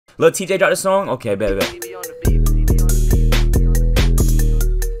Lil TJ dropped the song? Okay, bet.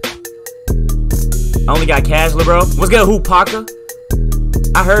 I only got Casual, bro. What's good, Hoopaka?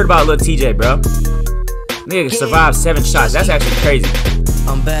 I heard about Lil TJ, bro. Nigga survived 7 shots. That's actually crazy.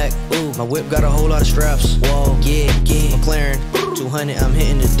 I'm back. Ooh, my whip got a whole lot of straps. Whoa, yeah. McLaren 200, I'm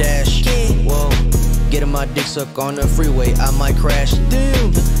hitting the dash. Whoa, getting my dick sucked on the freeway, I might crash.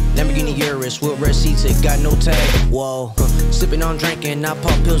 Damn. Lamborghini Urus with red seats, it got no tag. Whoa, sipping on drinking, I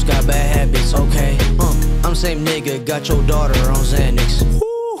pop pills, got bad habits. Okay, I'm same nigga, got your daughter on Xanax.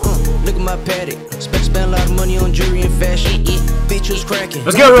 Look at my paddock, spend a lot of money on jewelry and fashion. Bitch was cracking.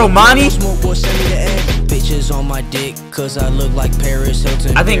 Let's go, Romani. Smoke boy, send me the ad. Bitches on my dick, cause I look like Paris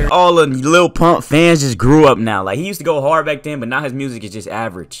Hilton. I think all the Lil Pump fans just grew up now. Like, he used to go hard back then, but now his music is just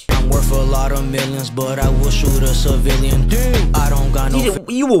average. I'm worth a lot of millions, but I will shoot a civilian. Damn, I don't got no.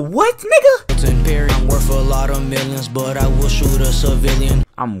 You a what, nigga? I'm worth a lot of millions, but I will shoot a civilian.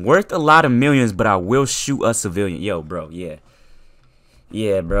 I'm worth a lot of millions, but I will shoot a civilian. Yo, bro, yeah.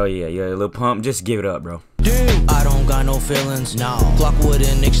 Yeah, bro, yeah, Lil Pump, just give it up, bro. Damn, I don't got no feelings, no. Clock with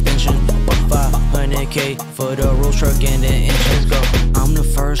an extension, 500K for the road truck and the engines go. I'm the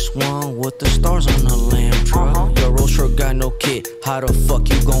first one with the stars on the lamb truck. Your road truck got no kit, how the fuck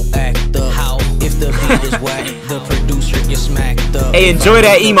you gon' act up? How? If the beat is whack, the producer gets smacked up. Hey, enjoy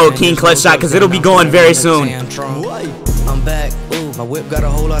that emo King Clutch shot, cause it'll be going very soon. I'm back, ooh, my whip got a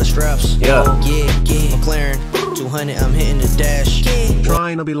whole lot of straps. Yeah. McLaren 200, I'm hitting the dash.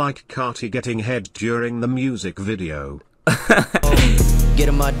 Trying to be like Carti getting head during the music video.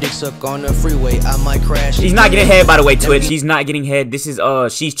 Getting my dick sucked on the freeway, I might crash. He's not getting head, by the way, Twitch. He's not getting head. This is,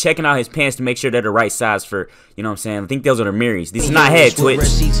 she's checking out his pants to make sure they're the right size for, you know what I'm saying? I think those are the mirrors. This is not head, Twitch.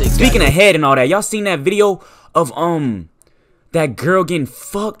 Speaking of head and all that, y'all seen that video of, that girl getting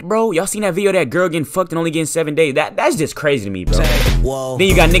fucked, bro? Y'all seen that video of that girl getting fucked and only getting 7 days? That's just crazy to me, bro. Then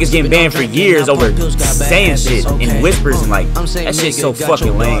you got niggas getting banned for years over saying shit in whispers and like, that shit's so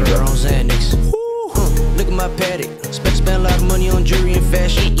fucking lame, bro. Look at my paddock, spend a lot of money on jewelry and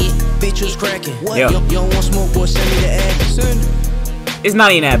fashion. Bitch was cracking. Yeah. You don't want smoke, boy, send me the ad. It's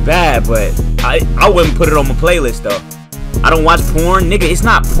not even that bad, but I wouldn't put it on my playlist though. I don't watch porn, nigga. It's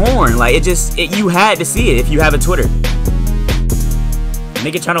not porn. Like, you had to see it if you have a Twitter.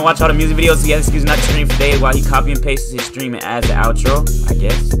 Nigga trying to watch all the music videos, so he has excuse not to stream for days while he copy and pastes his stream and adds the outro, I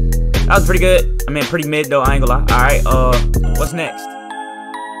guess. That was pretty good. I mean, pretty mid though, I ain't gonna lie. Alright, what's next?